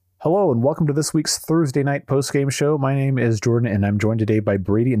Hello and welcome to this week's Thursday Night Postgame show. My name is Jordan and I'm joined today by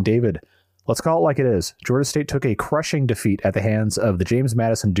Brady and David. Let's call it like it is. Georgia State took a crushing defeat at the hands of the James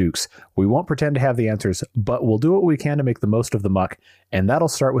Madison Dukes. We won't pretend to have the answers, but we'll do what we can to make the most of the muck, and that'll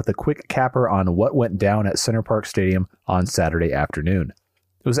start with a quick capper on what went down at Center Park Stadium on Saturday afternoon.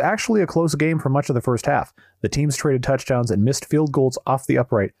 It was actually a close game for much of the first half. The teams traded touchdowns and missed field goals off the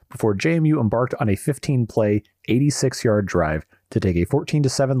upright before JMU embarked on a 15-play, 86-yard drive to take a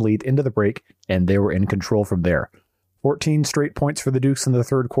 14-7 lead into the break, and they were in control from there. 14 straight points for the Dukes in the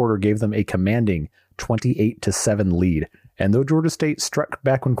third quarter gave them a commanding 28-7 lead. And though Georgia State struck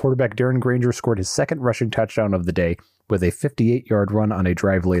back when quarterback Darren Granger scored his second rushing touchdown of the day with a 58-yard run on a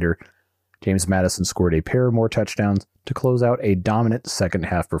drive later, James Madison scored a pair more touchdowns to close out a dominant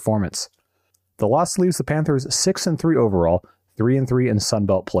second-half performance. The loss leaves the Panthers 6-3 overall, 3-3 in Sun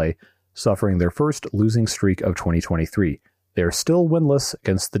Belt play, suffering their first losing streak of 2023. They are still winless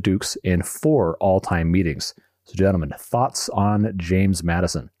against the Dukes in 4 all-time meetings. So, gentlemen, thoughts on James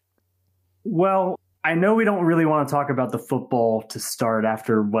Madison? Well, I know we don't really want to talk about the football to start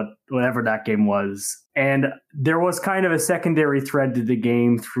after whatever that game was. And there was kind of a secondary thread to the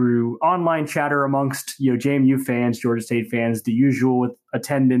game through online chatter amongst JMU fans, Georgia State fans, the usual with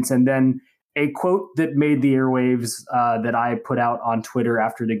attendance, and then a quote that made the airwaves that I put out on Twitter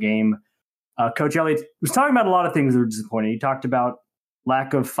after the game. Coach Elliott was talking about a lot of things that were disappointing. He talked about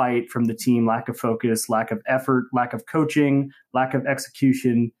lack of fight from the team, lack of focus, lack of effort, lack of coaching, lack of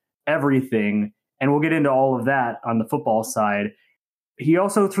execution, everything. And we'll get into all of that on the football side. He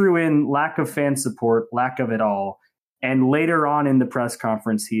also threw in lack of fan support, lack of it all. And later on in the press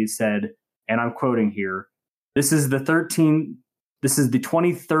conference, he said, and I'm quoting here, this is the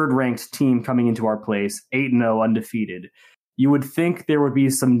 23rd ranked team coming into our place, 8-0 undefeated. You would think there would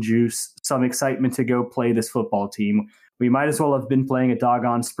be some juice, some excitement to go play this football team. We might as well have been playing a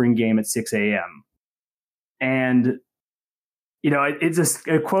doggone spring game at 6 a.m. And, it's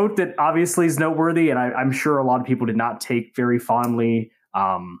a quote that obviously is noteworthy, and I'm sure a lot of people did not take very fondly.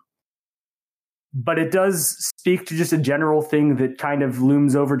 But it does speak to just a general thing that kind of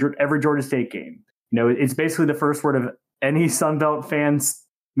looms over every Georgia State game. It's basically the first word of any Sun Belt fan's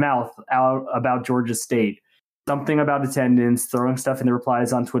mouth out about Georgia State. Something about attendance, throwing stuff in the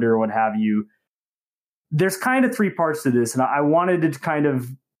replies on Twitter or what have you. There's kind of 3 parts to this, and I wanted to kind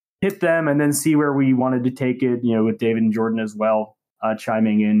of hit them and then see where we wanted to take it, with David and Jordan as well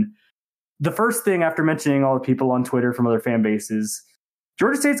chiming in. The first thing, after mentioning all the people on Twitter from other fan bases,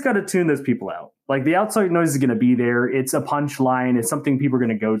 Georgia State's got to tune those people out. Like, the outside noise is going to be there. It's a punchline. It's something people are going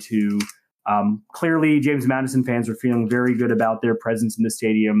to go to. Clearly, James Madison fans are feeling very good about their presence in the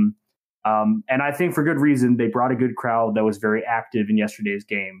stadium. And I think for good reason. They brought a good crowd that was very active in yesterday's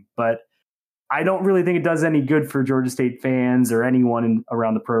game. But I don't really think it does any good for Georgia State fans or anyone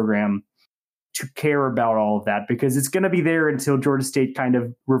around the program to care about all of that, because it's going to be there until Georgia State kind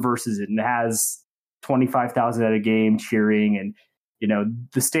of reverses it and has 25,000 at a game cheering. And,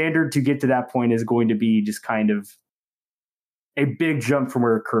 the standard to get to that point is going to be just kind of a big jump from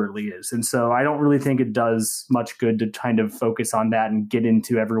where it currently is. And so I don't really think it does much good to kind of focus on that and get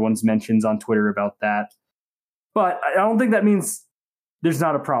into everyone's mentions on Twitter about that. But I don't think that means there's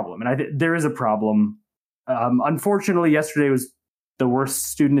not a problem. And there is a problem. Unfortunately, yesterday was the worst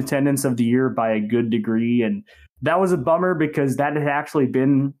student attendance of the year by a good degree. And that was a bummer because that had actually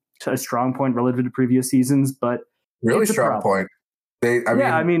been a strong point relative to previous seasons. But really strong point.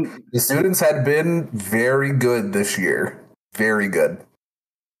 The students had been very good this year. Very good.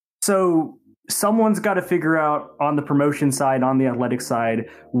 So someone's got to figure out on the promotion side, on the athletic side,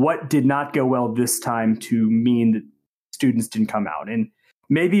 what did not go well this time to mean that students didn't come out. And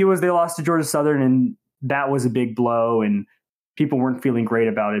maybe it was they lost to Georgia Southern and that was a big blow and people weren't feeling great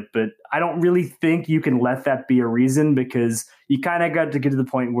about it. But I don't really think you can let that be a reason, because you kind of got to get to the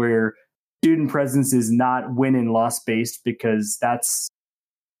point where student presence is not win and loss based, because that's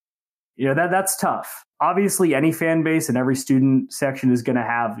tough. Obviously, any fan base and every student section is going to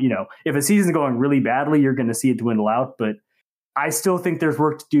have, if a season's going really badly, you're going to see it dwindle out. But I still think there's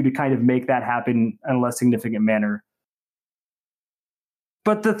work to do to kind of make that happen in a less significant manner.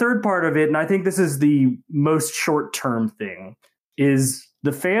 But the third part of it, and I think this is the most short-term thing, is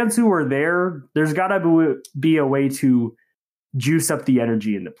the fans who are there, there's got to be a way to juice up the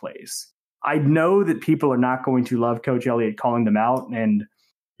energy in the place. I know that people are not going to love Coach Elliott calling them out. And,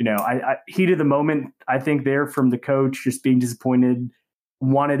 I heat of the moment, I think there from the coach just being disappointed,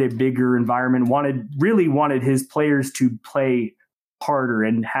 wanted a bigger environment, wanted his players to play harder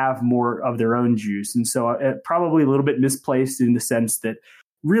and have more of their own juice. And so probably a little bit misplaced in the sense that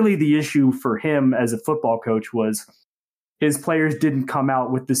really the issue for him as a football coach was his players didn't come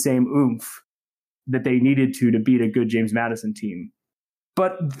out with the same oomph that they needed to beat a good James Madison team.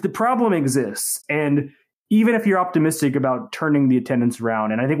 But the problem exists. And even if you're optimistic about turning the attendance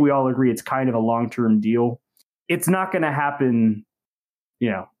around, and I think we all agree it's kind of a long-term deal, it's not going to happen,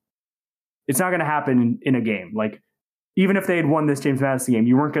 it's not going to happen in a game. Like, even if they had won this James Madison game,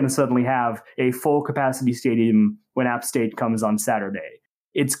 you weren't going to suddenly have a full capacity stadium when App State comes on Saturday.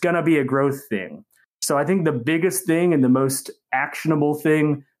 It's going to be a growth thing. So I think the biggest thing and the most actionable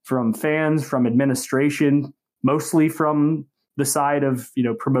thing from fans, from administration, mostly from the side of,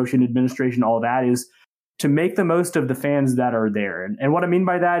 promotion administration, all that, is to make the most of the fans that are there. And what I mean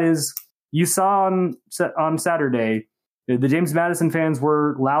by that is, you saw on Saturday, the James Madison fans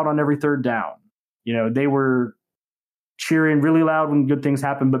were loud on every third down. They were cheering really loud when good things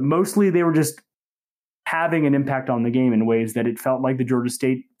happen, but mostly they were just having an impact on the game in ways that it felt like the Georgia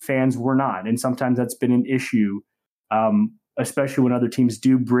State fans were not. And sometimes that's been an issue, especially when other teams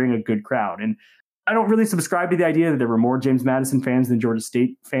do bring a good crowd. And I don't really subscribe to the idea that there were more James Madison fans than Georgia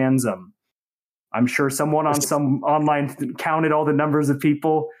State fans. I'm sure someone on some online counted all the numbers of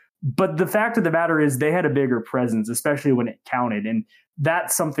people, but the fact of the matter is they had a bigger presence, especially when it counted. And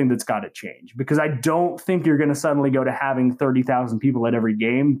that's something that's got to change, because I don't think you're going to suddenly go to having 30,000 people at every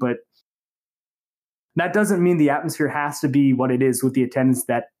game, but that doesn't mean the atmosphere has to be what it is with the attendance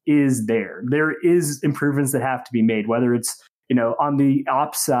that is there. There is improvements that have to be made, whether it's, on the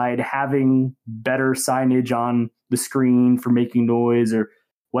ops side, having better signage on the screen for making noise, or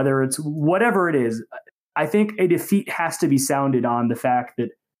whether it's whatever it is. I think a defeat has to be sounded on the fact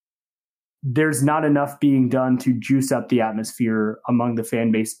that there's not enough being done to juice up the atmosphere among the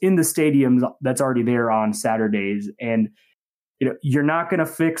fan base in the stadiums that's already there on Saturdays. And, you're not going to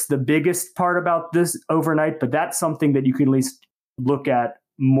fix the biggest part about this overnight, but that's something that you can at least look at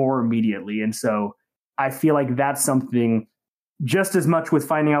more immediately. And so I feel like that's something, just as much with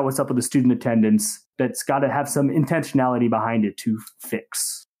finding out what's up with the student attendance, that's got to have some intentionality behind it to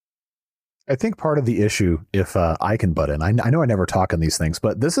fix. I think part of the issue, if I can butt in, I know I never talk on these things,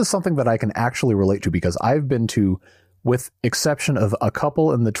 but this is something that I can actually relate to, because I've been to, with exception of a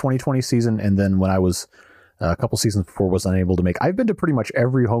couple in the 2020 season, and then when I was a couple seasons before was unable to make, I've been to pretty much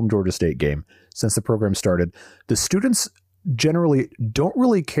every home Georgia State game since the program started. The students generally don't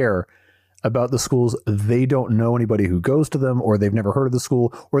really care about the schools. They don't know anybody who goes to them, or they've never heard of the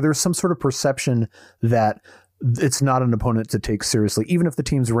school, or there's some sort of perception that it's not an opponent to take seriously, even if the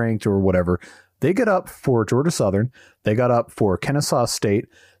team's ranked or whatever. They get up for Georgia Southern. They got up for Kennesaw State.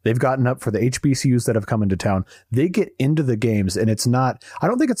 They've gotten up for the HBCUs that have come into town. They get into the games, and it's not, I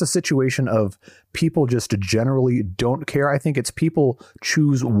don't think it's a situation of people just generally don't care. I think it's people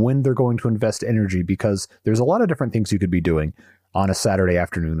choose when they're going to invest energy, because there's a lot of different things you could be doing on a Saturday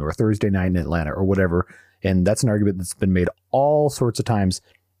afternoon or a Thursday night in Atlanta or whatever. And that's an argument that's been made all sorts of times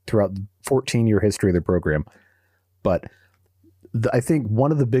throughout the 14-year history of the program. But I think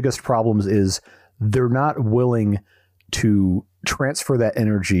one of the biggest problems is they're not willing to transfer that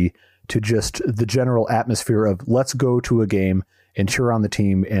energy to just the general atmosphere of, let's go to a game and cheer on the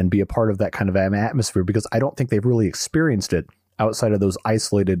team and be a part of that kind of atmosphere, because I don't think they've really experienced it outside of those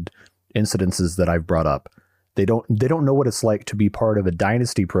isolated incidences that I've brought up. They don't know what it's like to be part of a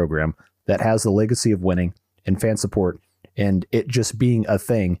dynasty program that has the legacy of winning and fan support, and it just being a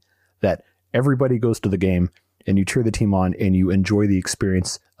thing that everybody goes to the game and you cheer the team on and you enjoy the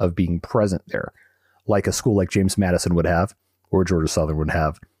experience of being present there, like a school like James Madison would have, or Georgia Southern would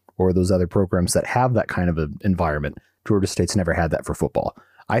have, or those other programs that have that kind of an environment. Georgia State's never had that for football.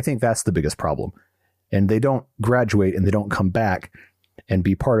 I think that's the biggest problem. And they don't graduate and they don't come back and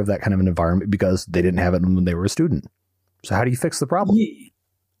be part of that kind of an environment because they didn't have it when they were a student. So how do you fix the problem?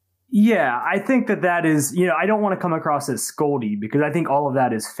 Yeah, I think that is, I don't want to come across as scoldy, because I think all of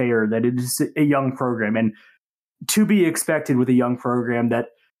that is fair, that it is a young program, and to be expected with a young program that,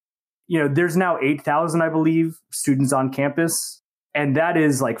 there's now 8,000, I believe, students on campus. And that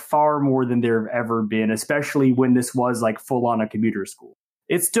is like far more than there have ever been, especially when this was like full on a commuter school.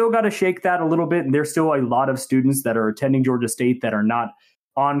 It's still got to shake that a little bit. And there's still a lot of students that are attending Georgia State that are not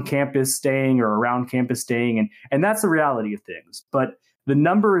on campus staying or around campus staying. And that's the reality of things. But the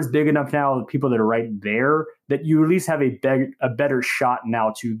number is big enough now of people that are right there that you at least have a better shot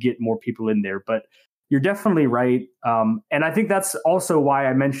now to get more people in there. But you're definitely right. And I think that's also why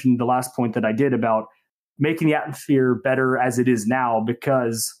I mentioned the last point that I did about making the atmosphere better as it is now,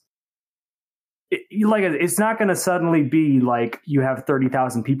 because it's not going to suddenly be like you have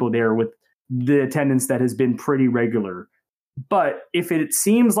 30,000 people there with the attendance that has been pretty regular. But if it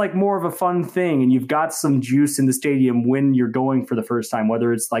seems like more of a fun thing and you've got some juice in the stadium when you're going for the first time,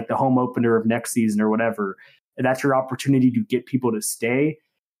 whether it's like the home opener of next season or whatever, that's your opportunity to get people to stay.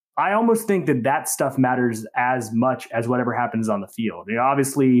 I almost think that stuff matters as much as whatever happens on the field.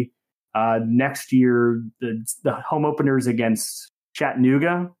 Obviously, next year, the home openers against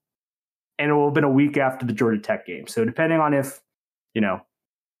Chattanooga, and it will have been a week after the Georgia Tech game. So depending on if,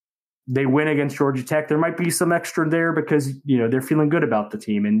 they win against Georgia Tech, there might be some extra there because, they're feeling good about the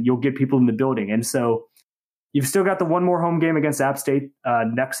team and you'll get people in the building. And so you've still got the one more home game against App State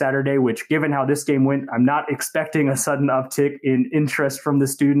next Saturday, which given how this game went, I'm not expecting a sudden uptick in interest from the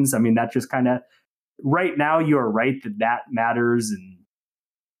students. I mean, that just kind of right now you are right that matters and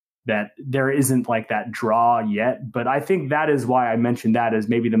that there isn't like that draw yet. But I think that is why I mentioned that as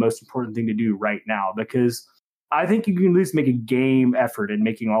maybe the most important thing to do right now, because I think you can at least make a game effort in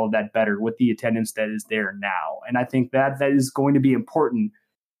making all of that better with the attendance that is there now. And I think that is going to be important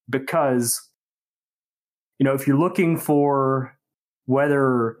because, if you're looking for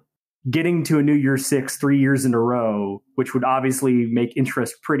whether getting to a New Year's Six 3 years in a row, which would obviously make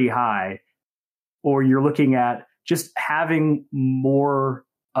interest pretty high, or you're looking at just having more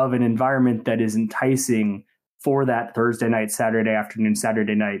of an environment that is enticing for that Thursday night, Saturday afternoon,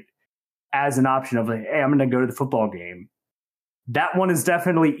 Saturday night as an option of like, hey, I'm going to go to the football game. That one is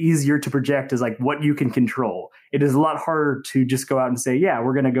definitely easier to project as like what you can control. It is a lot harder to just go out and say, yeah,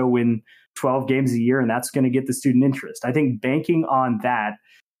 we're going to go win 12 games a year and that's going to get the student interest. I think banking on that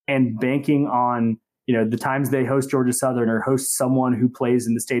and banking on, the times they host Georgia Southern or host someone who plays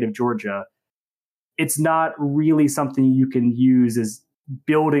in the state of Georgia, it's not really something you can use as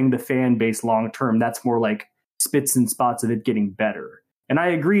building the fan base long term. That's more like spits and spots of it getting better. And I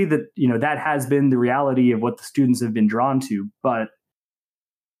agree that, that has been the reality of what the students have been drawn to, but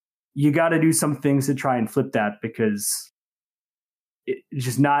you got to do some things to try and flip that because it's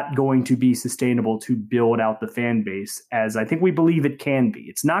just not going to be sustainable to build out the fan base as I think we believe it can be.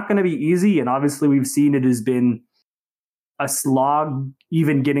 It's not going to be easy. And obviously we've seen it has been a slog,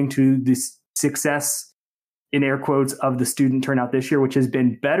 even getting to this success in air quotes of the student turnout this year, which has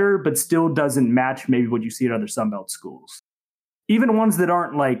been better, but still doesn't match maybe what you see at other Sunbelt schools. Even ones that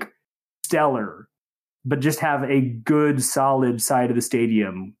aren't like stellar, but just have a good, solid side of the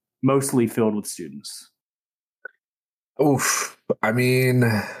stadium, mostly filled with students. Oof. I mean,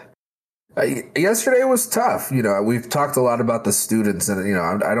 yesterday was tough. We've talked a lot about the students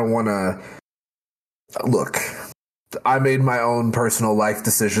and, I don't want to look. I made my own personal life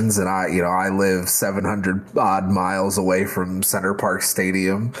decisions and I live 700 odd miles away from Center Park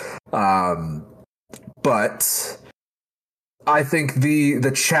Stadium. But I think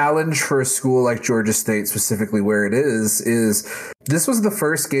the challenge for a school like Georgia State, specifically where it is this was the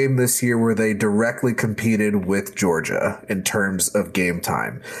first game this year where they directly competed with Georgia in terms of game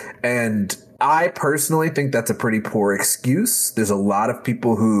time. And I personally think that's a pretty poor excuse. There's a lot of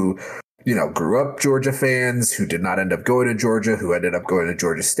people who, grew up Georgia fans who did not end up going to Georgia, who ended up going to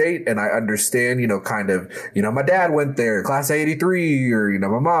Georgia State. And I understand, my dad went there, class of 83, or,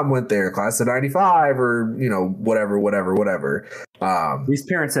 my mom went there, class of 95, or, whatever. These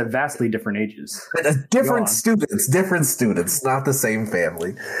parents have vastly different ages. Different students, not the same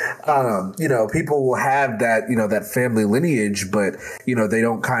family. People will have that, that family lineage, but, they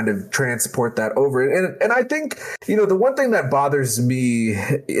don't kind of transport that over. And I think, the one thing that bothers me,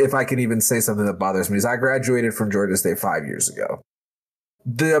 if I can even say something that bothers me, is I graduated from Georgia State 5 years ago.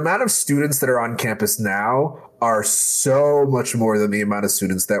 The amount of students that are on campus now are so much more than the amount of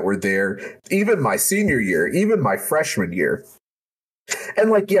students that were there, even my senior year, even my freshman year.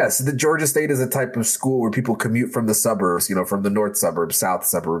 And yes, the Georgia State is a type of school where people commute from the suburbs, from the north suburbs, south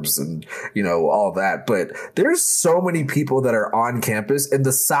suburbs, and, all that. But there's so many people that are on campus, and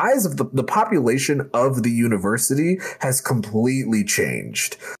the size of the population of the university has completely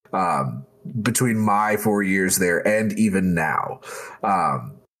changed between my 4 years there and even now.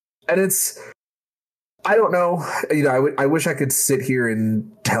 And I don't know. I wish I could sit here and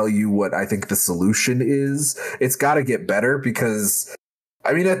tell you what I think the solution is. It's got to get better because,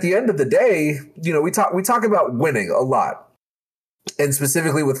 at the end of the day, we talk about winning a lot. And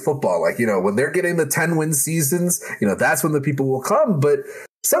specifically with football, when they're getting the 10-win seasons, that's when the people will come. But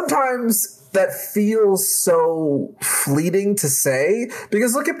sometimes that feels so fleeting to say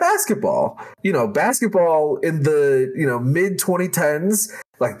because look at basketball. Basketball in the, mid 2010s,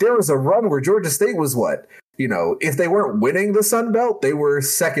 there was a run where Georgia State was what? If they weren't winning the Sun Belt, they were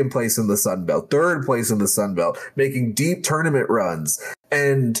second place in the Sun Belt, third place in the Sun Belt, making deep tournament runs.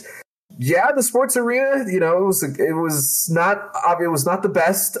 And yeah, the sports arena, it was not the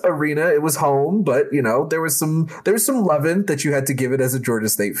best arena. It was home, but there was some loving that you had to give it as a Georgia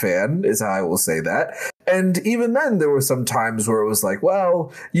State fan, is how I will say that. And even then, there were some times where it was like,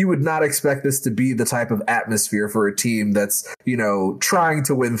 well, you would not expect this to be the type of atmosphere for a team that's, trying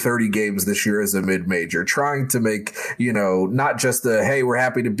to win 30 games this year as a mid-major, trying to make, not just a, hey, we're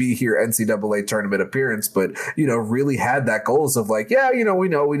happy to be here NCAA tournament appearance, but, really had that goals of like, yeah, we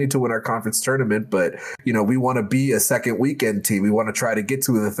know we need to win our conference tournament, but, we want to be a second weekend team. We want to try to get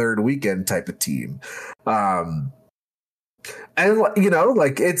to the third weekend type of team. And,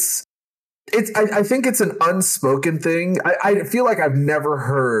 I think it's an unspoken thing. I feel like I've never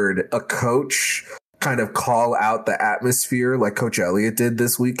heard a coach kind of call out the atmosphere like Coach Elliott did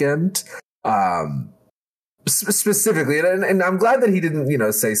this weekend. Specifically, and I'm glad that he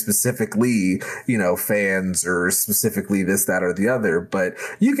didn't, say specifically, fans or specifically this, that, or the other. But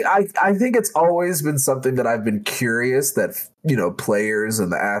I think it's always been something that I've been curious that, players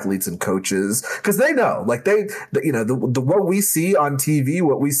and the athletes and coaches, because they know, like the what we see on TV,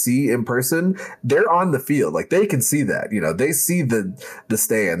 what we see in person, they're on the field. Like they can see that, they see the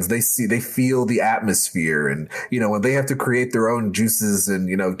stands, they feel the atmosphere, and, when they have to create their own juices and,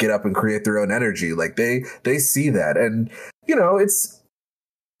 get up and create their own energy, like they see that. And,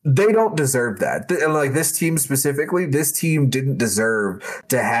 they don't deserve that. And like this team specifically, this team didn't deserve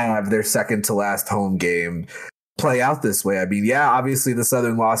to have their second to last home game play out this way. I mean, yeah, obviously the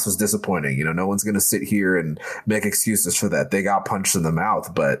Southern loss was disappointing. No one's going to sit here and make excuses for that. They got punched in the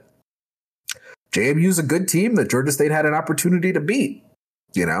mouth, but JMU's a good team that Georgia State had an opportunity to beat,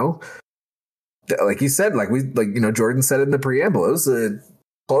 like you said, Jordan said in the preamble, it was a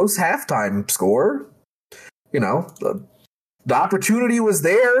close halftime score. The opportunity was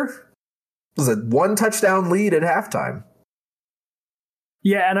there. It was a 1 touchdown lead at halftime.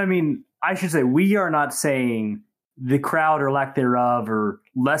 Yeah, and I mean, I should say we are not saying the crowd or lack thereof or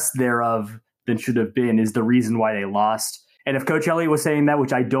less thereof than should have been is the reason why they lost. And if Coach Elliott was saying that,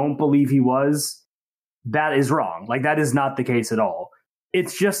 which I don't believe he was, that is wrong. Like, that is not the case at all.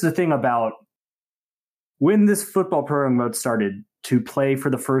 It's just the thing about when this football program started to play for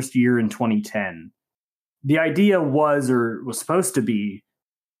the first year in 2010, the idea was supposed to be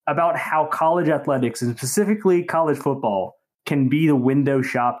about how college athletics and specifically college football can be the window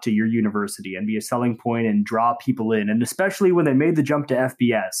shop to your university and be a selling point and draw people in. And especially when they made the jump to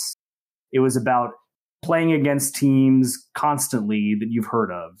FBS, it was about playing against teams constantly that you've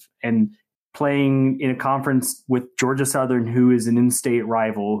heard of and playing in a conference with Georgia Southern, who is an in-state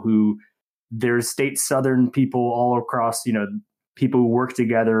rival, who there's state Southern people all across, people who work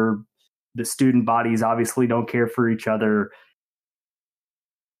together. The student bodies obviously don't care for each other.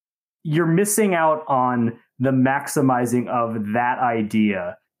 You're missing out on the maximizing of that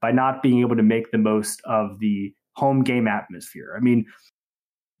idea by not being able to make the most of the home game atmosphere. I mean,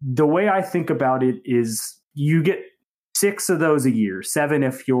 the way I think about it is you get 6 of those a year, 7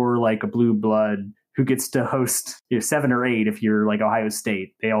 if you're like a blue blood who gets to host, 7 or 8 if you're like Ohio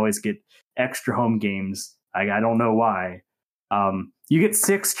State. They always get extra home games. I don't know why. You get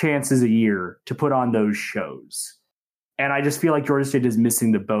 6 chances a year to put on those shows. And I just feel like Georgia State is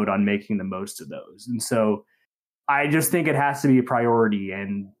missing the boat on making the most of those. And so I just think it has to be a priority,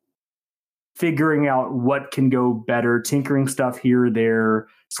 and figuring out what can go better, tinkering stuff here or there,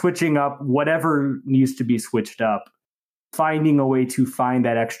 switching up whatever needs to be switched up, finding a way to find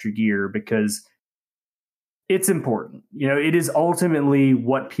that extra gear, because it's important. It is ultimately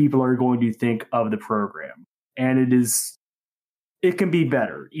what people are going to think of the program. And it can be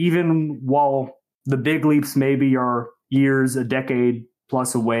better, even while the big leaps maybe are years, a decade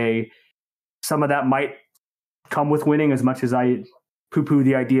plus away. Some of that might come with winning, as much as I poo-poo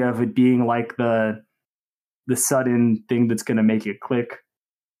the idea of it being like the sudden thing that's going to make it click.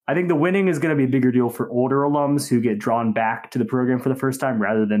 I think the winning is going to be a bigger deal for older alums who get drawn back to the program for the first time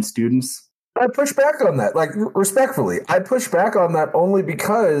rather than students. I push back on that, respectfully. I push back on that only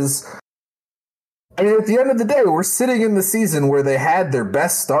because, at the end of the day, we're sitting in the season where they had their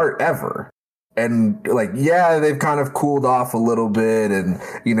best start ever. And they've kind of cooled off a little bit. And,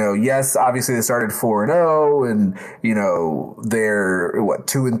 yes, obviously they started 4-0 and, they're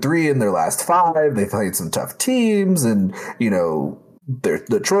 2-3 in their last 5. They played some tough teams and,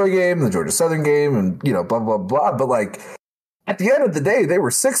 the Troy game, the Georgia Southern game, and, blah, blah, blah. But at the end of the day, they were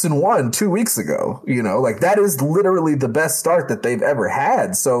 6-1 2 weeks ago, that is literally the best start that they've ever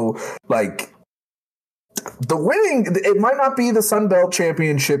had. So the winning, it might not be the Sun Belt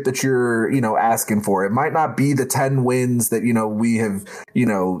championship that you're, asking for. It might not be the 10 wins that, we have,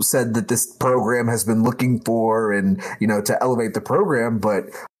 said that this program has been looking for and, to elevate the program. But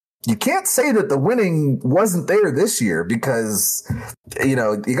you can't say that the winning wasn't there this year because, you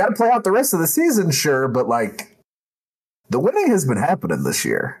got to play out the rest of the season, sure. But the winning has been happening this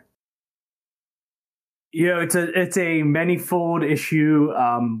year. It's a manifold issue.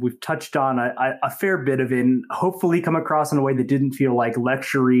 We've touched on a fair bit of it, and hopefully come across in a way that didn't feel like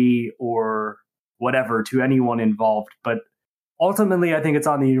lecture-y or whatever to anyone involved. But ultimately, I think it's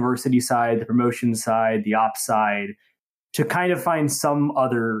on the university side, the promotion side, the ops side, to kind of find some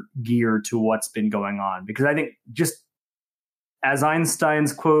other gear to what's been going on. Because I think, just as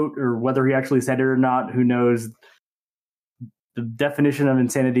Einstein's quote, or whether he actually said it or not, who knows, the definition of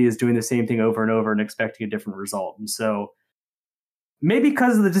insanity is doing the same thing over and over and expecting a different result. And so maybe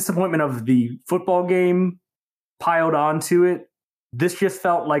because of the disappointment of the football game piled onto it, this just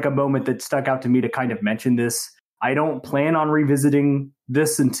felt like a moment that stuck out to me to kind of mention this. I don't plan on revisiting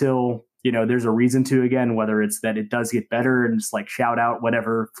this until, there's a reason to again, whether it's that it does get better and just like shout out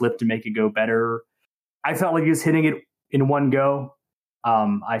whatever flip to make it go better. I felt like he was hitting it in one go.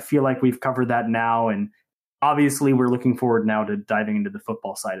 I feel like we've covered that now, and obviously, we're looking forward now to diving into the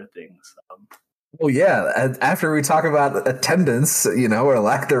football side of things. Well, yeah, after we talk about attendance, or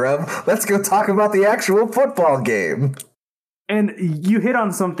lack thereof, let's go talk about the actual football game. And you hit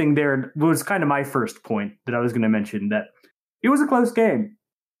on something there. It was kind of my first point that I was going to mention, that it was a close game.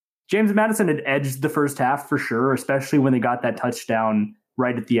 James Madison had edged the first half for sure, especially when they got that touchdown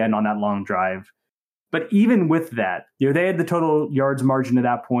right at the end on that long drive. But even with that, they had the total yards margin at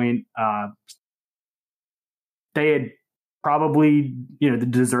that point. They had probably,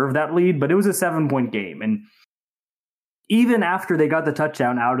 deserved that lead, but it was a 7-point game. And even after they got the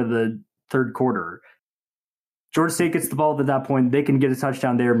touchdown out of the third quarter, Georgia State gets the ball at that point. They can get a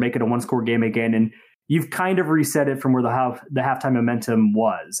touchdown there, make it a one-score game again. And you've kind of reset it from where the halftime momentum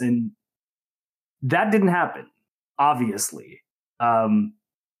was. And that didn't happen, obviously. Darren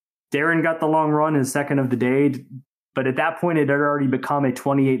got the long run, his second of the day. But at that point, it had already become a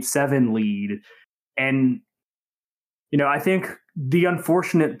 28-7 lead. And I think the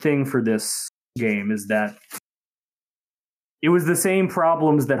unfortunate thing for this game is that it was the same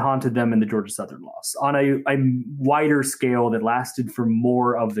problems that haunted them in the Georgia Southern loss on a wider scale that lasted for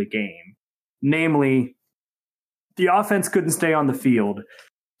more of the game. Namely, the offense couldn't stay on the field,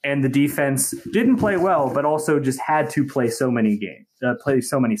 and the defense didn't play well, but also just had to play so many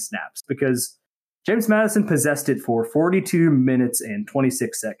snaps, because James Madison possessed it for 42 minutes and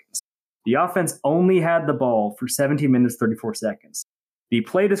 26 seconds. The offense only had the ball for 17 minutes, 34 seconds. The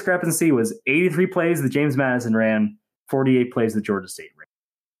play discrepancy was 83 plays that James Madison ran, 48 plays that Georgia State ran.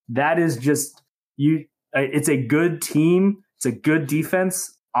 That is just, it's a good team. It's a good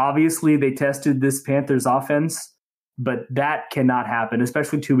defense. Obviously, they tested this Panthers offense, but that cannot happen,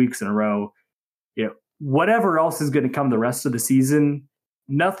 especially 2 weeks in a row. Whatever else is going to come the rest of the season,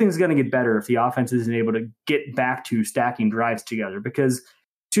 nothing's going to get better if the offense isn't able to get back to stacking drives together, because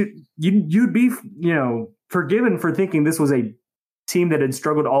you'd be, forgiven for thinking this was a team that had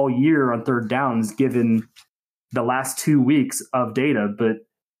struggled all year on third downs, given the last 2 weeks of data. But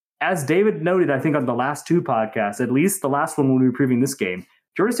as David noted, I think on the last two podcasts, at least the last one when we were previewing this game,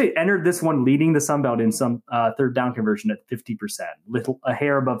 Georgia State entered this one leading the Sun Belt in some third down conversion at 50%, a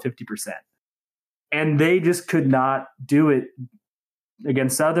hair above 50%. And they just could not do it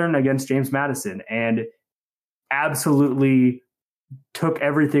against Southern, against James Madison, and absolutely took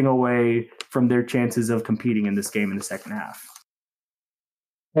everything away from their chances of competing in this game in the second half.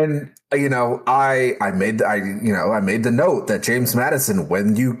 And I made the note that James Madison,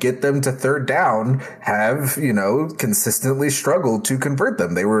 when you get them to third down, have consistently struggled to convert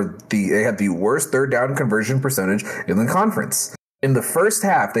them. They had the worst third down conversion percentage in the conference. In the first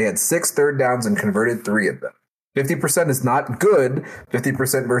half, they had 6 third downs and converted 3 of them. 50% is not good.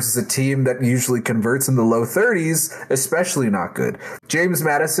 50% versus a team that usually converts in the low 30s, especially not good. James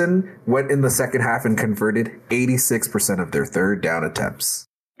Madison went in the second half and converted 86% of their third down attempts.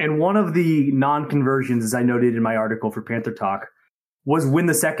 And one of the non-conversions, as I noted in my article for Panther Talk, was when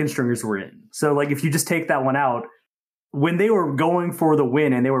the second stringers were in. So, if you just take that one out, when they were going for the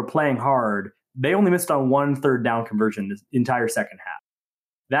win and they were playing hard, they only missed on 1 third down conversion the entire second half.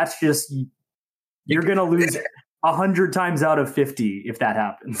 That's just, you're going to lose 100 times out of 50 if that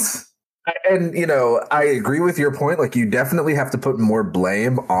happens. And, I agree with your point. You definitely have to put more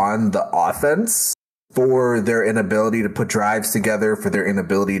blame on the offense for their inability to put drives together, for their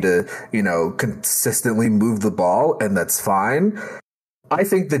inability to, consistently move the ball, and that's fine. I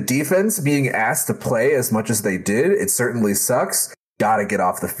think the defense being asked to play as much as they did, it certainly sucks. Gotta get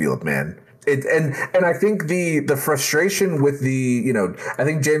off the field, man. And I think the frustration with I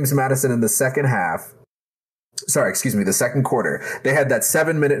think James Madison in the second quarter, they had that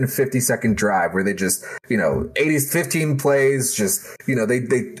 7-minute and 50-second drive where they just, 15 plays, just,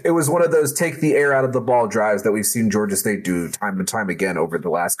 it was one of those take the air out of the ball drives that we've seen Georgia State do time and time again over the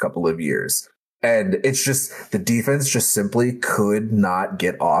last couple of years. And it's just the defense just simply could not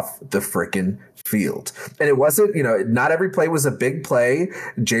get off the freaking field. And it wasn't, not every play was a big play.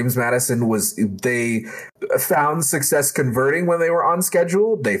 James Madison they found success converting when they were on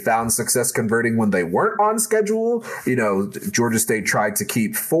schedule. They found success converting when they weren't on schedule. Georgia State tried to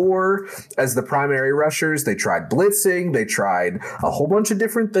keep 4 as the primary rushers. They tried blitzing. They tried a whole bunch of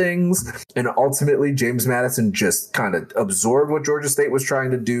different things. And ultimately, James Madison just kind of absorbed what Georgia State was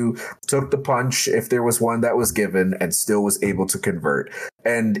trying to do, took the punch if there was one that was given, and still was able to convert.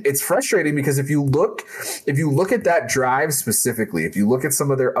 And it's frustrating because if you look at that drive specifically, if you look at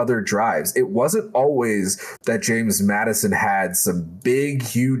some of their other drives, it wasn't always that James Madison had some big,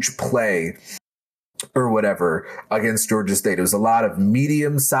 huge play or whatever against Georgia State. It was a lot of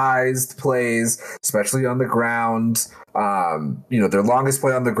medium-sized plays, especially on the ground. Their longest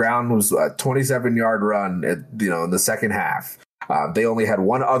play on the ground was a 27-yard run, in the second half. They only had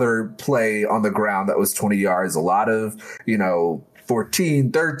one other play on the ground that was 20 yards. A lot of,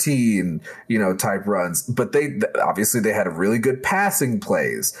 14, 13, type runs. But they had a really good passing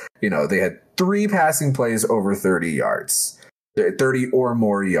plays. They had 3 passing plays over 30 yards, 30 or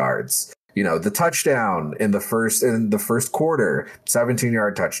more yards. The touchdown in the first quarter,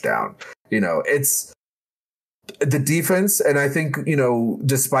 17-yard touchdown. It's the defense. And I think,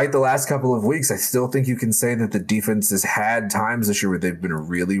 despite the last couple of weeks, I still think you can say that the defense has had times this year where they've been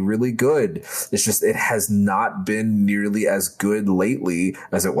really, really good. It's just, it has not been nearly as good lately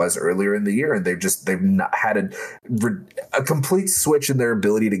as it was earlier in the year. And they've not had a complete switch in their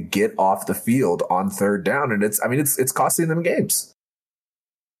ability to get off the field on third down. And it's costing them games.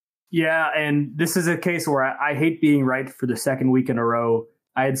 Yeah, and this is a case where I hate being right for the second week in a row.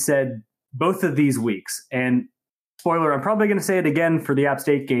 I had said both of these weeks, and spoiler, I'm probably going to say it again for the App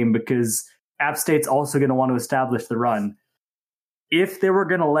State game because App State's also going to want to establish the run. If they were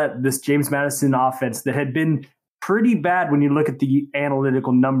going to let this James Madison offense that had been pretty bad when you look at the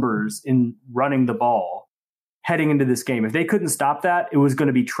analytical numbers in running the ball heading into this game, if they couldn't stop that, it was going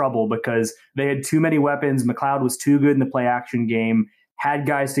to be trouble because they had too many weapons. McLeod was too good in the play action game, had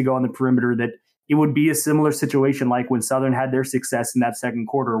guys to go on the perimeter, that it would be a similar situation like when Southern had their success in that second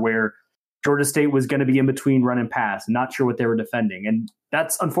quarter where Georgia State was going to be in between run and pass, not sure what they were defending. And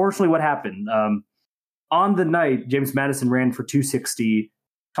that's unfortunately what happened. On the night, James Madison ran for 260,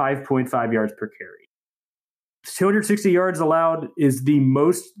 5.5 yards per carry. 260 yards allowed is the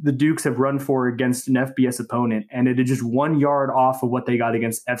most the Dukes have run for against an FBS opponent, and it is just 1 yard off of what they got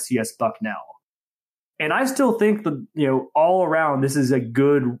against FCS Bucknell. And I still think that, all around, this is a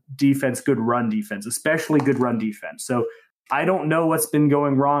good defense, good run defense, especially good run defense. So I don't know what's been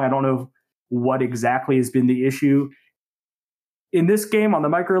going wrong. I don't know what exactly has been the issue. In this game, on the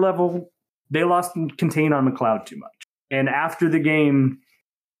micro level, they lost and contained on McLeod too much. And after the game,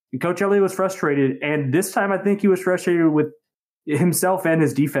 Coach Elliott was frustrated. And this time, I think he was frustrated with himself and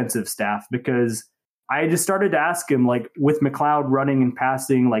his defensive staff because I just started to ask him, with McLeod running and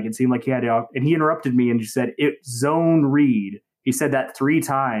passing, it seemed like he had to, and he interrupted me and just said, zone read. He said that 3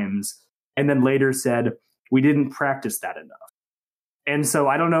 times and then later said, we didn't practice that enough. And so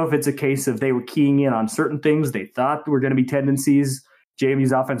I don't know if it's a case of they were keying in on certain things they thought were going to be tendencies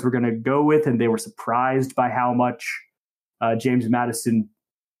JMU's offense were going to go with, and they were surprised by how much James Madison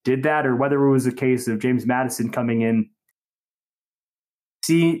did that, or whether it was a case of James Madison coming in,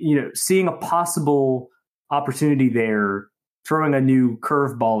 seeing a possible opportunity there, throwing a new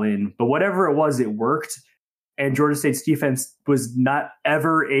curveball in. But whatever it was, it worked. And Georgia State's defense was not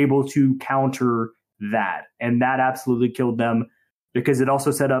ever able to counter that. And that absolutely killed them because it also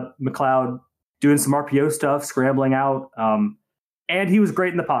set up McLeod doing some RPO stuff, scrambling out. And he was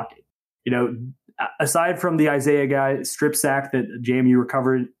great in the pocket. Aside from the Isaiah guy strip sack that JMU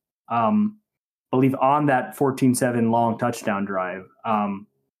recovered, I believe on that 14-7 long touchdown drive,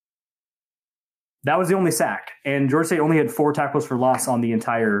 that was the only sack. And Georgia State only had 4 tackles for loss on the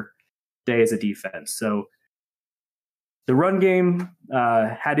entire day as a defense. So the run game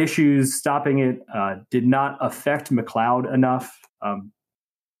had issues stopping it, did not affect McLeod enough.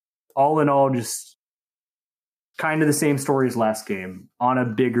 All in all, just kind of the same story as last game on a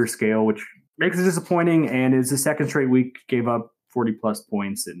bigger scale, which makes it disappointing. And it's the second straight week gave up 40-plus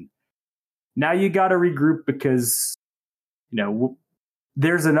points. And now you got to regroup because,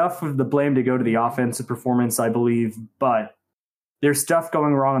 there's enough of the blame to go to the offensive performance, I believe. But there's stuff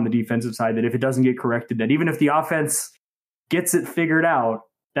going wrong on the defensive side that if it doesn't get corrected, that even if the offense gets it figured out,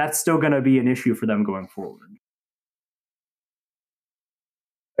 that's still going to be an issue for them going forward.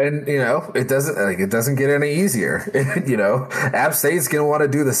 And it doesn't get any easier. App State's gonna want to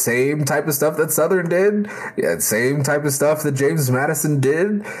do the same type of stuff that Southern did, same type of stuff that James Madison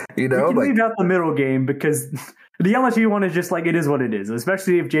did. We can leave out the middle game because the LSU one is just like it is what it is.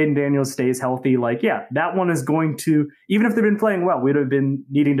 Especially if Jaden Daniels stays healthy, that one is going to, even if they've been playing well, we'd have been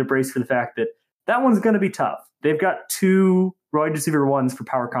needing to brace for the fact that one's going to be tough. They've got 2 wide receiver ones for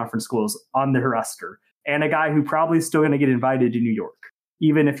power conference schools on their roster, and a guy who probably is still going to get invited to New York,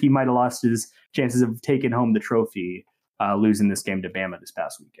 even if he might have lost his chances of taking home the trophy, losing this game to Bama this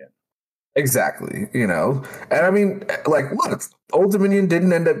past weekend. Exactly. And I mean, look, Old Dominion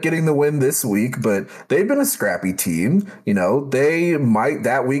didn't end up getting the win this week, but they've been a scrappy team. They might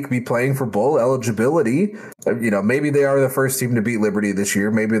that week be playing for bowl eligibility. Maybe they are the first team to beat Liberty this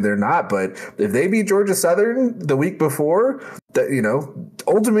year. Maybe they're not. But if they beat Georgia Southern the week before,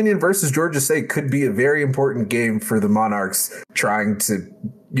 Old Dominion versus Georgia State could be a very important game for the Monarchs trying to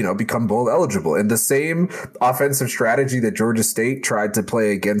become bowl eligible. And the same offensive strategy that Georgia State tried to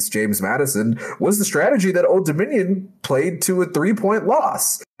play against James Madison was the strategy that Old Dominion played to a 3-point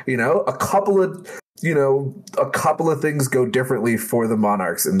loss. A couple of things go differently for the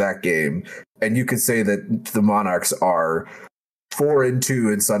Monarchs in that game. And you could say that the Monarchs are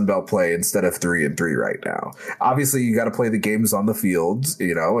 4-2 in Sun Belt play instead of 3-3 right now. Obviously, you got to play the games on the field,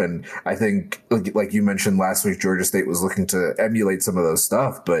 and I think, like you mentioned last week, Georgia State was looking to emulate some of those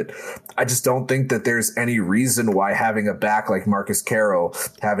stuff, but I just don't think that there's any reason why having a back like Marcus Carroll,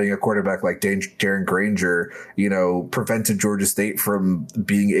 having a quarterback like Darren Granger, prevented Georgia State from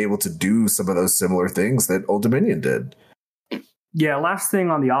being able to do some of those similar things that Old Dominion did. Yeah, last thing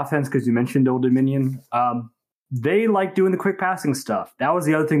on the offense, because you mentioned Old Dominion, they like doing the quick passing stuff. That was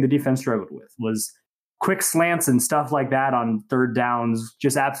the other thing the defense struggled with, was quick slants and stuff like that on third downs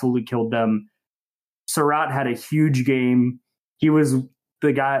just absolutely killed them. Surratt had a huge game. He was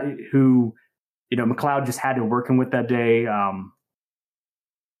the guy who, McLeod just had to work him with that day.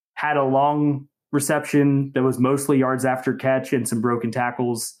 Had a long reception that was mostly yards after catch and some broken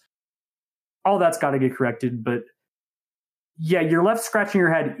tackles. All that's got to get corrected. But yeah, you're left scratching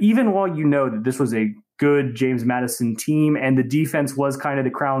your head, even while you know that this was a good James Madison team and the defense was kind of the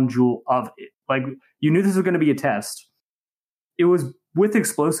crown jewel of it. You knew this was going to be a test. It was with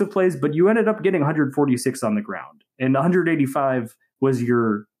explosive plays, but you ended up getting 146 on the ground, and 185 was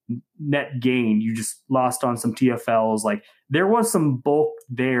your net gain. You just lost on some TFLs. There was some bulk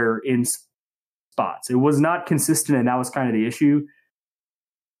there in spots. It was not consistent, and that was kind of the issue.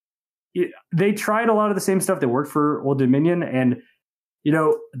 They tried a lot of the same stuff that worked for Old Dominion, and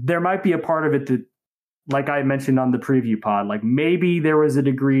there might be a part of it that, like I mentioned on the preview pod, maybe there was a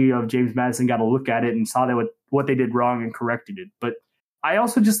degree of James Madison got to look at it and saw that what they did wrong and corrected it. But I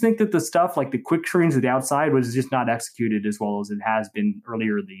also just think that the stuff like the quick screens at the outside was just not executed as well as it has been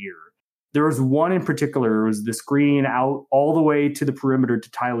earlier in the year. There was one in particular, it was the screen out all the way to the perimeter to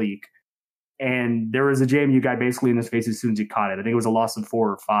Tyleek. And there was a JMU guy basically in his face as soon as he caught it. I think it was a loss of 4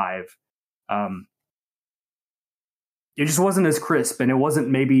 or 5. It just wasn't as crisp, and it wasn't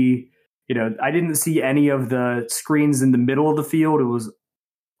maybe, I didn't see any of the screens in the middle of the field. It was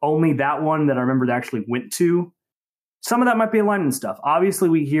only that one that I remember that actually went to. Some of that might be alignment stuff. Obviously,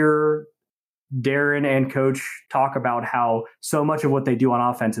 we hear Darren and Coach talk about how so much of what they do on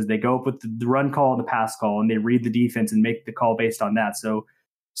offense is they go up with the run call and the pass call, and they read the defense and make the call based on that. So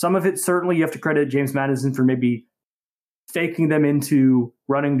some of it, certainly you have to credit James Madison for maybe faking them into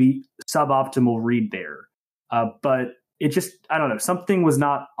running the suboptimal read there. But it just, I don't know, something was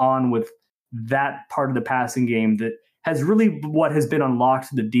not on with that part of the passing game that has really what has been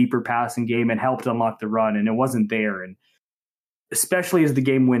unlocked the deeper passing game and helped unlock the run, and it wasn't there. And especially as the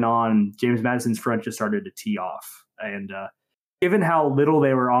game went on, James Madison's front just started to tee off. And given how little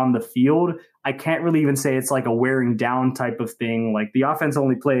they were on the field, I can't really even say it's like a wearing down type of thing. The offense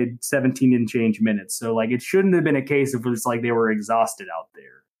only played 17 and change minutes. So it shouldn't have been a case if it's like they were exhausted out there.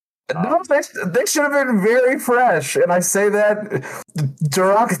 No, they should have been very fresh. And I say that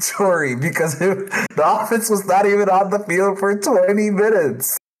derogatory because the offense was not even on the field for 20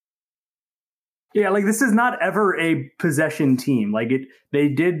 minutes. Yeah, this is not ever a possession team. They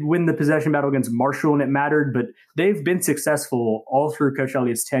did win the possession battle against Marshall and it mattered, but they've been successful all through Coach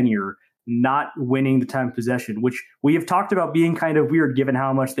Elliott's tenure, not winning the time of possession, which we have talked about being kind of weird given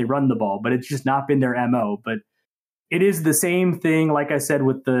how much they run the ball, but it's just not been their MO. But it is the same thing, like I said,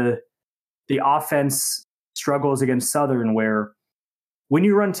 with the offense struggles against Southern, where when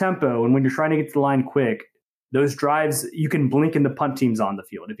you run tempo and when you're trying to get to the line quick, those drives, you can blink and the punt team's on the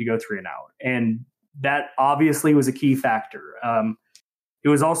field if you go 3 and out. And that obviously was a key factor. It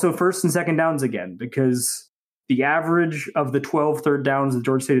was also first and second downs again, because the average of the 12 third downs that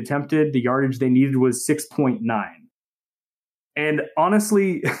Georgia State attempted, the yardage they needed was 6.9. And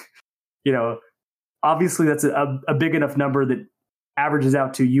honestly, obviously that's a big enough number that averages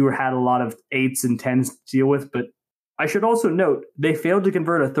out to you had a lot of 8s and 10s to deal with. But I should also note they failed to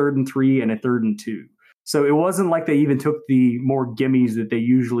convert a 3rd and 3 and a 3rd and 2. So it wasn't like they even took the more gimmies that they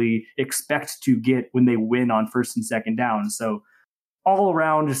usually expect to get when they win on 1st and 2nd down. So all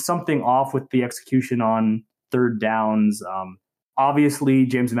around, just something off with the execution on 3rd downs. Obviously,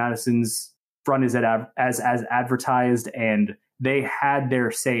 James Madison's front is as advertised, and they had their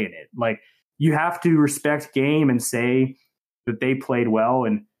say in it. Like, you have to respect game and say that they played well,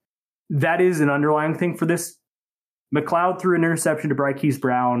 and that is an underlying thing for this. McLeod threw an interception to Bryce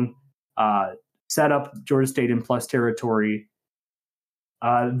Brown, set up Georgia State in plus territory.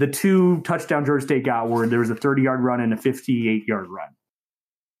 The 2 touchdown Georgia State got were there was a 30-yard run and a 58-yard run.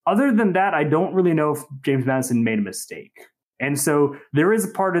 Other than that, I don't really know if James Madison made a mistake. And so there is a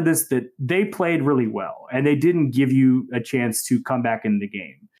part of this that they played really well, and they didn't give you a chance to come back in the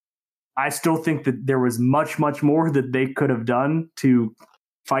game. I still think that there was much, much more that they could have done to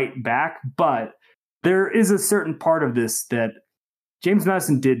fight back, but there is a certain part of this that James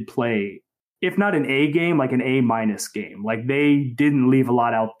Madison did play, if not an A game, like an A- game. Like, they didn't leave a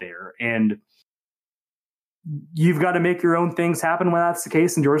lot out there, and you've got to make your own things happen when that's the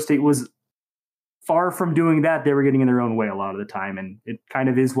case. And Georgia State was far from doing that. They were getting in their own way a lot of the time, and it kind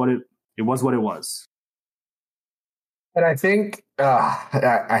of is what it was. What it was. And I think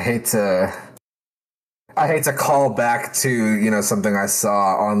I hate to call back to something I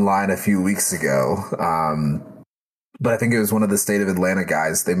saw online a few weeks ago, but I think it was one of the State of Atlanta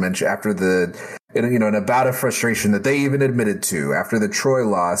guys. They mentioned after in a bout of frustration that they even admitted to after the Troy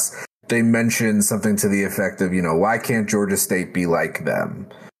loss, they mentioned something to the effect of why can't Georgia State be like them,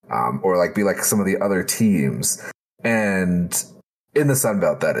 or like be like some of the other teams, and in the Sun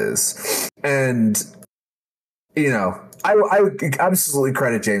Belt, that is, and. I would absolutely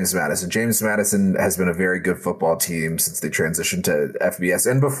credit James Madison. James Madison has been a very good football team since they transitioned to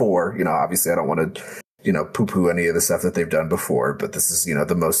FBS and before. Obviously I don't want to, poo-poo any of the stuff that they've done before, but this is,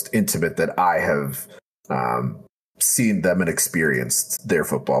 the most intimate that I have seen them and experienced their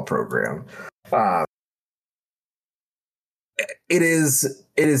football program. It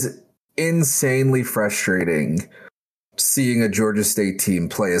is insanely frustrating seeing a Georgia State team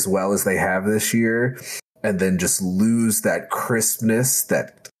play as well as they have this year, and then just lose that crispness,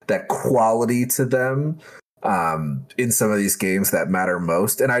 that quality to them in some of these games that matter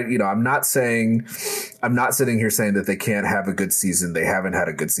most. And I'm not sitting here saying that they can't have a good season. They haven't had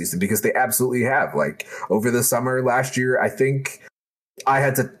a good season, because they absolutely have. Like, over the summer last year, I think I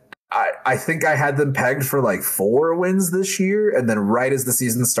had them pegged for like 4 wins this year. And then right as the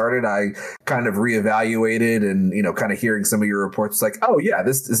season started, I kind of reevaluated and, kind of hearing some of your reports like, oh yeah,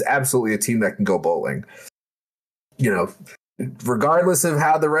 this is absolutely a team that can go bowling. Regardless of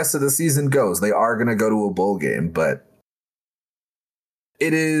how the rest of the season goes, they are going to go to a bowl game, but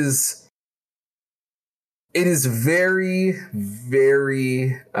it is very,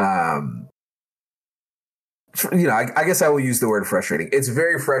 very, I guess I will use the word frustrating. It's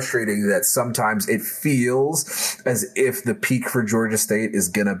very frustrating that sometimes it feels as if the peak for Georgia State is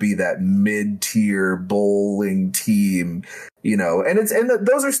going to be that mid-tier bowling team, and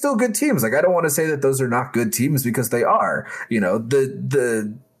those are still good teams. Like, I don't want to say that those are not good teams, because they are.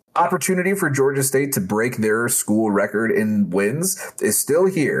 The opportunity for Georgia State to break their school record in wins is still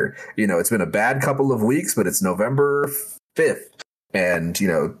here. It's been a bad couple of weeks, but it's November 5th, and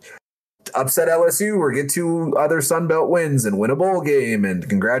upset LSU or get 2 other Sun Belt wins and win a bowl game, and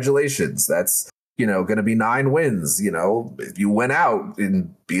congratulations. That's going to be 9 wins. If you went out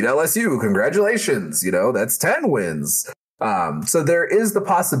and beat LSU, congratulations. That's 10 wins. So there is the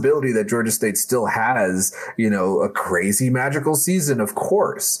possibility that Georgia State still has, a crazy magical season, of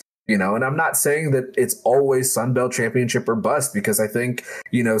course. And I'm not saying that it's always Sun Belt championship or bust, because I think,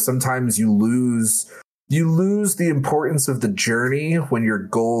 sometimes you lose the importance of the journey when your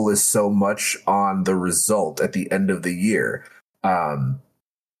goal is so much on the result at the end of the year. But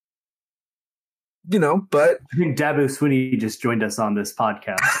I think Dabu Swinney just joined us on this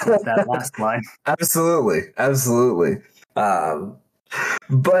podcast with that last line. Absolutely.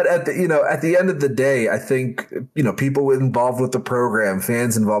 But at the end of the day, I think, people involved with the program,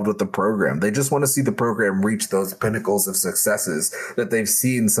 fans involved with the program, they just want to see the program reach those pinnacles of successes that they've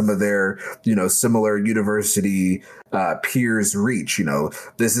seen some of their, similar university peers reach.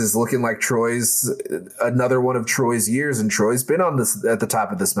 This is looking like another one of Troy's years, and Troy's been on this at the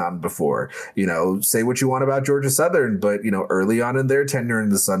top of this mountain before. Say what you want about Georgia Southern, but early on in their tenure in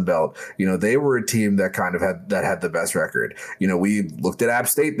the Sun Belt, they were a team that kind of had the best record. We looked at App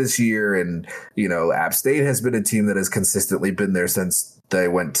State this year, and App State has been a team that has consistently been there since they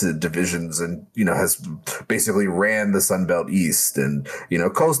went to divisions, and has basically ran the Sun Belt East. And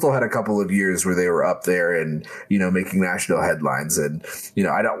Coastal had a couple of years where they were up there and making national headlines. And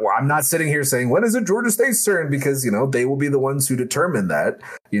I'm not sitting here saying when is it Georgia State's turn, because they will be the ones who determine that.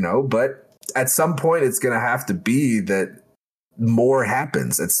 But at some point it's going to have to be that more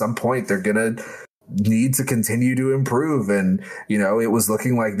happens. At some point they're going to need to continue to improve. And, it was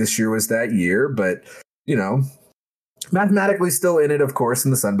looking like this year was that year, but, mathematically still in it, of course, in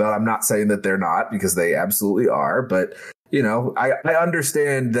the Sun Belt. I'm not saying that they're not, because they absolutely are. But, I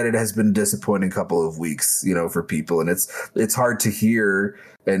understand that it has been a disappointing couple of weeks, for people. And it's hard to hear,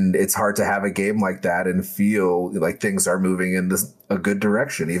 and it's hard to have a game like that and feel like things are moving in a good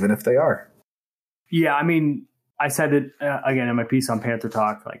direction, even if they are. Yeah, I mean, I said it again in my piece on Panther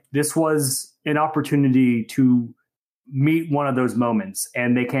Talk. Like, this was an opportunity to meet one of those moments,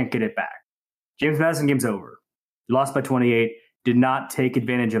 and they can't get it back. James Madison game's over. You lost by 28. Did not take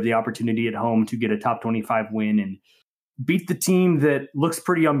advantage of the opportunity at home to get a top 25 win and beat the team that looks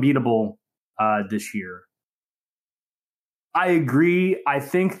pretty unbeatable this year. I agree. I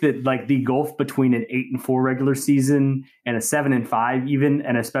think that the gulf between an 8-4 regular season and a 7-5, even,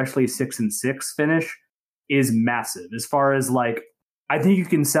 and especially a 6-6 finish, is massive. As far as I think you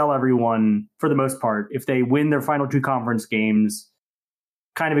can sell everyone for the most part if they win their final two conference games.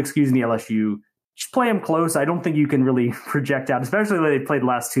 Kind of excusing the LSU, just play them close. I don't think you can really project out, especially when they played the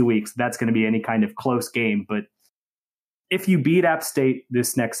last 2 weeks, that's going to be any kind of close game. But if you beat App State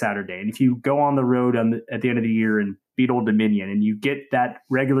this next Saturday, and if you go on the road at the end of the year and beat Old Dominion, and you get that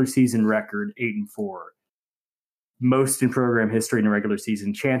regular season record 8-4, most in program history in a regular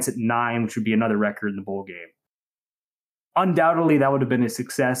season, chance at 9, which would be another record in the bowl game. Undoubtedly, that would have been a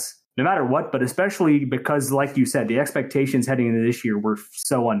success no matter what, but especially because, like you said, the expectations heading into this year were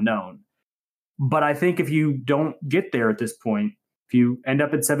so unknown. But I think if you don't get there at this point, if you end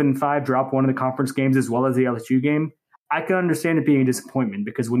up at 7-5, drop one of the conference games as well as the LSU game, I can understand it being a disappointment,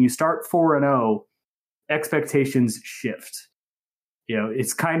 because when you start 4-0, expectations shift.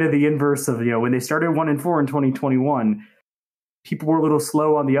 It's kind of the inverse of, when they started 1-4 in 2021, people were a little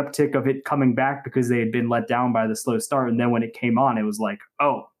slow on the uptick of it coming back because they had been let down by the slow start. And then when it came on, it was like,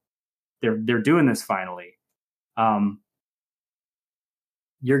 oh, they're doing this finally.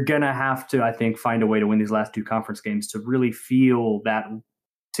 You're going to have to, I think, find a way to win these last two conference games to really feel that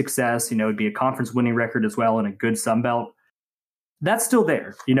success. It'd be a conference winning record as well and a good Sun Belt. That's still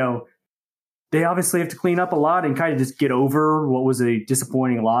there. They obviously have to clean up a lot and kind of just get over what was a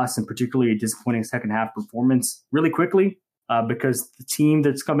disappointing loss, and particularly a disappointing second half performance really quickly, because the team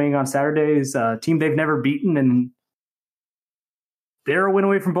that's coming on Saturday is a team they've never beaten, and they're a win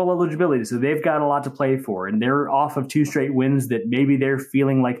away from bowl eligibility. So they've got a lot to play for, and they're off of 2 straight wins that maybe they're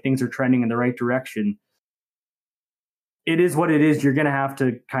feeling like things are trending in the right direction. It is what it is. You're going to have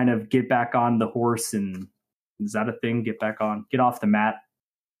to kind of get back on the horse, and is that a thing? Get off the mat.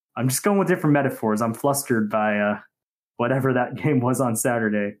 I'm just going with different metaphors. I'm flustered by whatever that game was on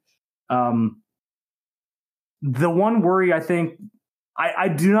Saturday. The one worry, I think, I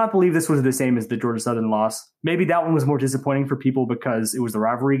do not believe this was the same as the Georgia Southern loss. Maybe that one was more disappointing for people because it was the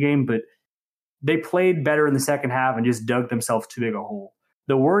rivalry game, but they played better in the second half and just dug themselves too big a hole.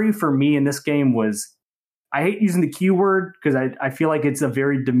 The worry for me in this game was, I hate using the Q word because I feel like it's a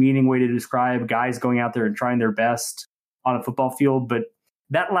very demeaning way to describe guys going out there and trying their best on a football field. But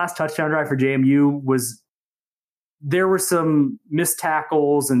that last touchdown drive for JMU there were some missed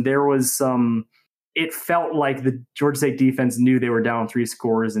tackles, and it felt like the Georgia State defense knew they were down 3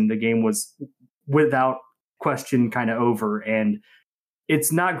 scores and the game was without question kind of over. And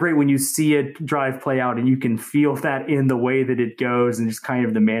it's not great when you see a drive play out and you can feel that in the way that it goes and just kind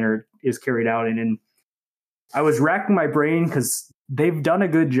of the manner it is carried out. And I was racking my brain because they've done a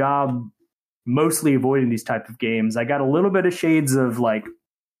good job mostly avoiding these type of games. I got a little bit of shades of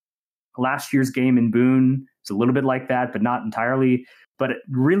last year's game in Boone. It's a little bit like that, but not entirely. But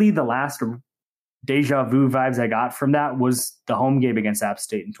really the last deja vu vibes I got from that was the home game against App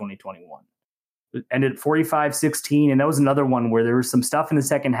State in 2021. It ended 45-16, and that was another one where there was some stuff in the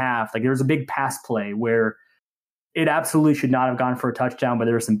second half. There was a big pass play where it absolutely should not have gone for a touchdown, but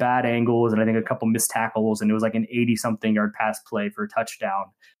there were some bad angles and I think a couple missed tackles, and it was like an 80-something yard pass play for a touchdown.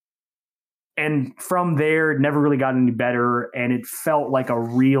 And from there, it never really got any better, and it felt like a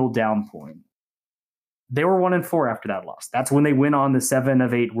real down point. They were 1-4 after that loss. That's when they went on the 7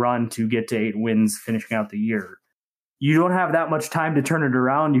 of 8 run to get to 8 wins, finishing out the year. You don't have that much time to turn it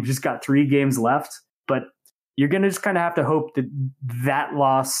around. You've just got 3 games left, but you're going to just kind of have to hope that that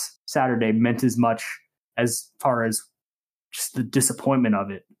loss Saturday meant as much as far as just the disappointment of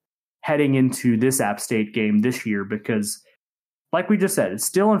it heading into this App State game this year, because like we just said, it's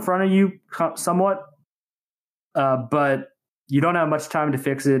still in front of you somewhat, but you don't have much time to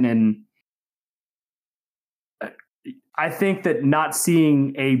fix it. And I think that not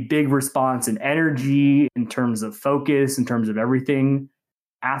seeing a big response in energy, in terms of focus, in terms of everything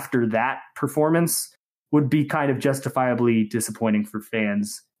after that performance would be kind of justifiably disappointing for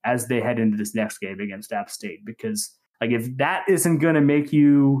fans as they head into this next game against App State. Because like, if that isn't going to make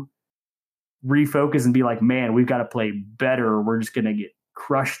you refocus and be like, man, we've got to play better, we're just going to get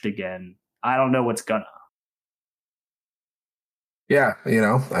crushed again, I don't know what's gonna. Yeah,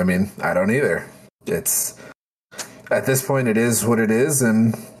 I mean, I don't either. It's, at this point, it is what it is.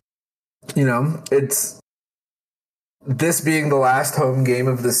 And, it's this being the last home game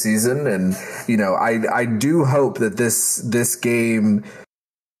of the season. And, I do hope that this game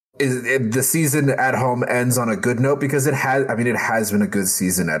the season at home ends on a good note, because it has been a good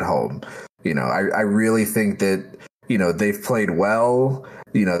season at home. I really think that, they've played well.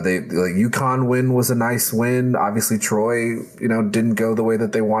 UConn win was a nice win. Obviously Troy, didn't go the way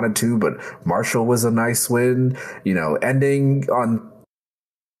that they wanted to, but Marshall was a nice win. Ending on,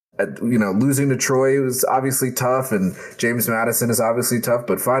 losing to Troy was obviously tough, and James Madison is obviously tough,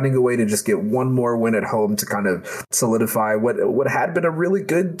 but finding a way to just get one more win at home to kind of solidify what had been a really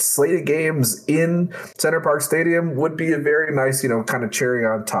good slate of games in Center Park Stadium would be a very nice, kind of cherry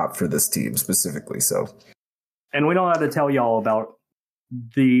on top for this team specifically. So, and we don't have to tell y'all about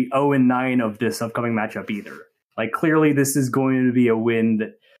the 0-9 of this upcoming matchup either. Like, clearly this is going to be a win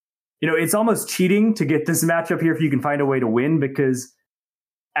that, it's almost cheating to get this matchup here if you can find a way to win, because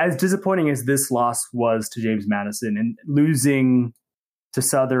as disappointing as this loss was to James Madison and losing to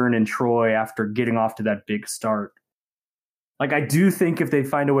Southern and Troy after getting off to that big start, like, I do think if they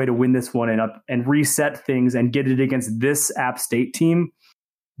find a way to win this one and reset things and get it against this App State team,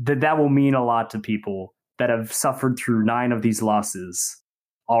 that will mean a lot to people that have suffered through 9 of these losses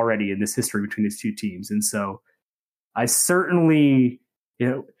already in this history between these two teams. And so I certainly,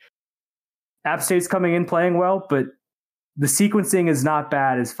 App State's coming in playing well, but the sequencing is not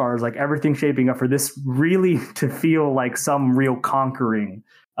bad as far as like everything shaping up for this really to feel like some real conquering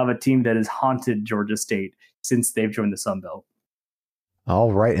of a team that has haunted Georgia State since they've joined the Sun Belt.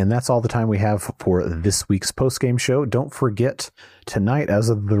 All right, and that's all the time we have for this week's postgame show. Don't forget, tonight, as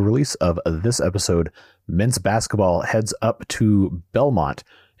of the release of this episode, men's basketball heads up to Belmont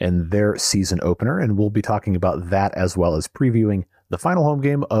in their season opener, and we'll be talking about that as well as previewing the final home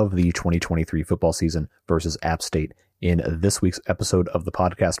game of the 2023 football season versus App State in this week's episode of the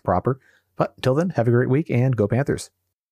podcast proper. But until then, have a great week and go Panthers.